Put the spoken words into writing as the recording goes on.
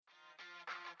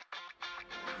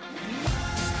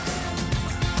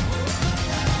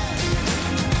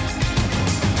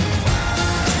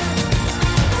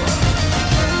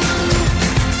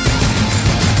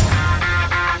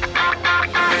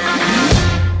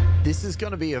This is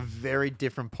going to be a very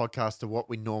different podcast to what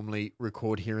we normally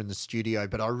record here in the studio,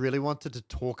 but I really wanted to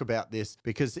talk about this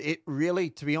because it really,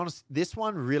 to be honest, this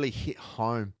one really hit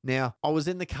home. Now, I was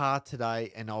in the car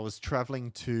today and I was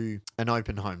traveling to an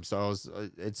open home. So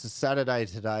it's a Saturday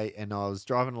today and I was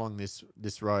driving along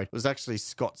this road. It was actually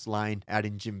Scott's Lane out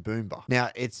in Jimboomba. Now,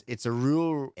 it's a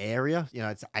rural area,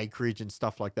 it's acreage and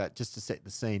stuff like that, just to set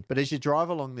the scene. But as you drive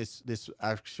along this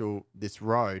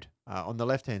road, on the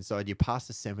left-hand side, you pass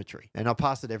a cemetery. And I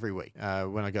pass it every week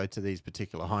when I go to these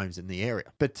particular homes in the area.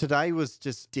 But today was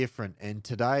just different. And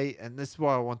this is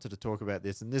why I wanted to talk about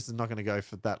this, and this is not going to go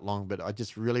for that long, but I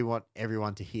just really want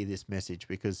everyone to hear this message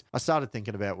because I started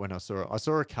thinking about when I saw it. I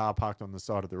saw a car parked on the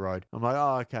side of the road. I'm like,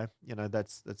 oh, okay.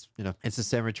 That's it's a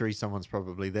cemetery. Someone's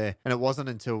probably there. And it wasn't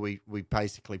until we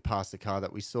basically passed the car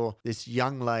that we saw this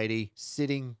young lady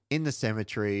sitting in the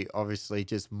cemetery, obviously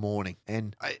just mourning.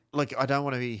 And I don't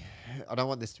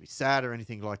want this to be sad or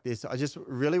anything like this. I just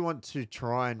really want to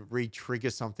try and re-trigger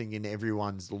something in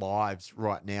everyone's lives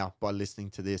right now by listening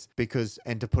to this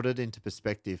and to put it into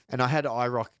perspective. And I had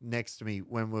IROC next to me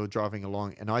when we were driving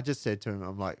along and I just said to him,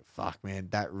 I'm like, fuck man,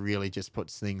 that really just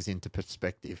puts things into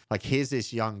perspective. Like here's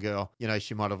this young girl,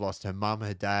 she might have lost her mum,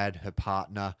 her dad, her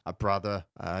partner, a brother,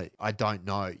 I don't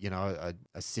know,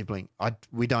 a sibling.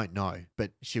 We don't know,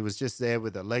 but she was just there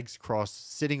with her legs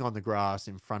crossed, sitting on the grass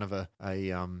in front of a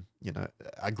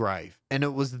grave. And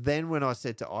it was then when I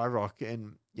said to IROC,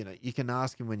 and you can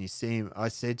ask him when you see him, I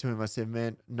said,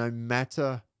 man, no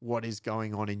matter what is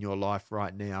going on in your life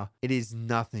right now, it is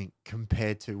nothing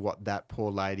compared to what that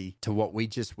poor lady, to what we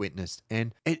just witnessed.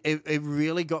 And it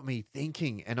really got me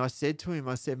thinking. And I said to him,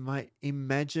 mate,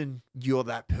 imagine you're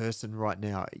that person right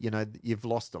now. You've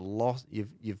lost a lot.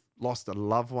 You've lost a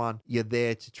loved one. You're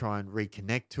there to try and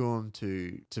reconnect to them,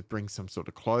 to bring some sort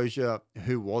of closure.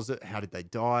 Who was it? How did they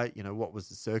die? What was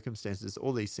the circumstances?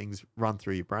 All these things run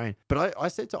through your brain. But I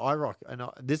said to IROC, and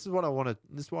this is why I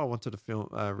wanted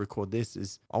to record this,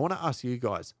 is I want to ask you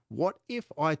guys, what if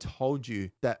I told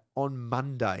you that on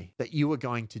Monday that you were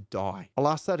going to die? I'll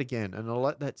ask that again and I'll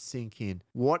let that sink in.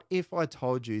 What if I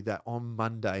told you that on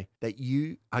Monday that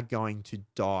you are going to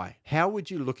die? How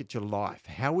would you look at your life?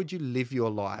 How would you live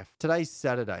your life? Today's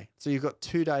Saturday, so you've got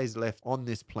 2 days left on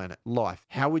this planet, life.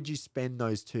 How would you spend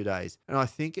those 2 days? And I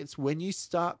think it's when you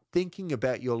start thinking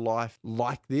about your life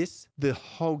like this, the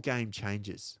whole game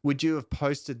changes. Would you have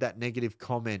posted that negative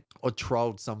comment or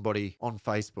trolled somebody on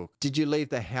Facebook? Did you leave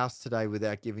the house today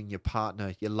without giving your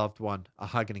partner, your loved one, a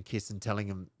hug and a kiss and telling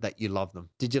them that you love them?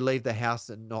 Did you leave the house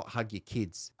and not hug your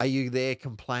kids? Are you there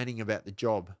complaining about the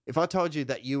job? If I told you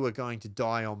that you were going to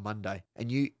die on Monday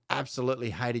and you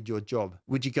absolutely hated your job,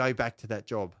 would you go back to that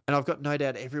job? And I've got no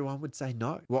doubt everyone would say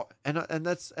no. What? And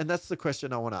that's the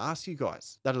question I want to ask you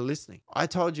guys that are listening. I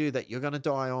told you that you're going to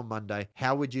die on Monday.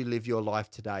 How would you live your life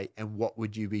today and what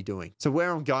would you be doing? So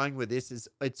where I'm going with this is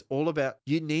it's all about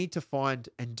you need to find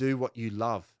and do what you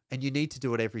love. And you need to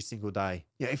do it every single day.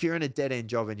 If you're in a dead-end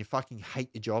job and you fucking hate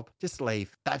your job, just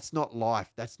leave. That's not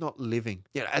life. That's not living.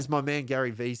 As my man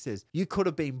Gary Vee says, you could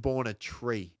have been born a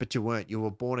tree, but you weren't. You were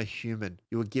born a human.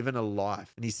 You were given a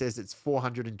life. And he says it's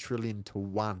 400 trillion to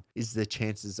 1 is the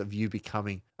chances of you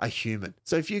becoming a human.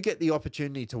 So if you get the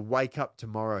opportunity to wake up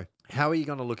tomorrow, how are you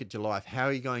going to look at your life? How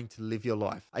are you going to live your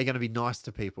life? Are you going to be nice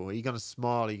to people? Are you going to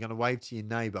smile? Are you going to wave to your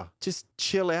neighbor? Just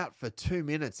chill out for 2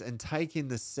 minutes and take in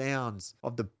the sounds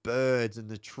of the birds and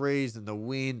the trees and the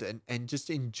wind and just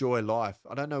enjoy life.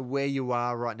 I don't know where you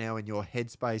are right now in your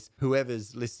headspace,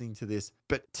 whoever's listening to this,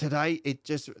 but today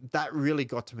that really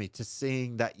got to me, to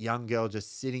seeing that young girl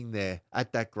just sitting there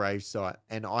at that gravesite.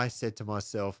 And I said to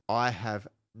myself, I have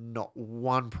not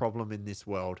one problem in this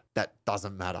world that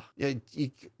doesn't matter. You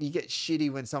get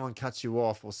shitty when someone cuts you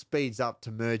off or speeds up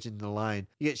to merge in the lane.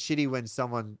 You get shitty when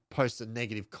someone posts a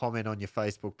negative comment on your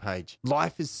Facebook page.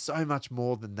 Life is so much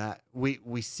more than that.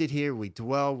 We sit here, we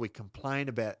dwell, we complain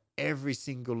about every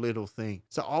single little thing.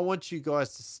 So I want you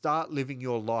guys to start living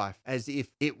your life as if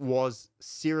it was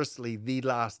seriously the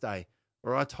last day.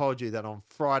 Or I told you that on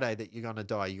Friday that you're going to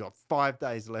die. You got 5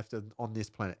 days left on this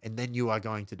planet and then you are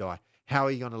going to die. How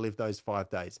are you going to live those 5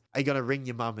 days? Are you going to ring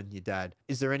your mum and your dad?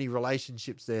 Is there any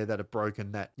relationships there that are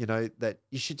broken that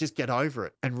you should just get over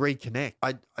it and reconnect?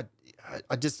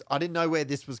 I didn't know where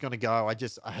this was going to go.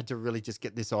 I had to really just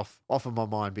get this off of my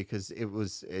mind because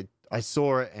I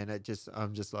saw it and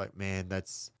I'm just like, man,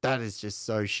 that is just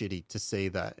so shitty to see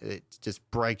that. It just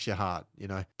breaks your heart.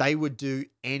 They would do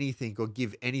anything or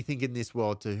give anything in this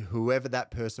world to whoever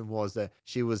that person was that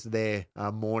she was there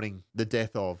mourning the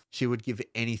death of. She would give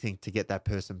anything to get that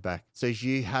person back. So if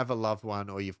you have a loved one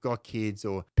or you've got kids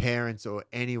or parents or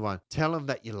anyone, tell them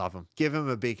that you love them. Give them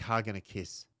a big hug and a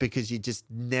kiss, because you just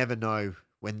never know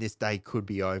when this day could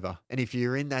be over. And if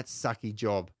you're in that sucky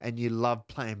job and you love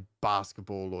playing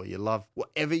basketball or you love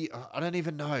whatever, I don't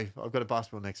even know. I've got a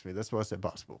basketball next to me. That's why I said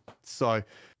basketball. So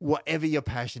whatever your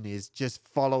passion is, just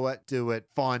follow it, do it,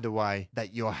 find a way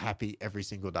that you're happy every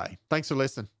single day. Thanks for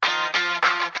listening.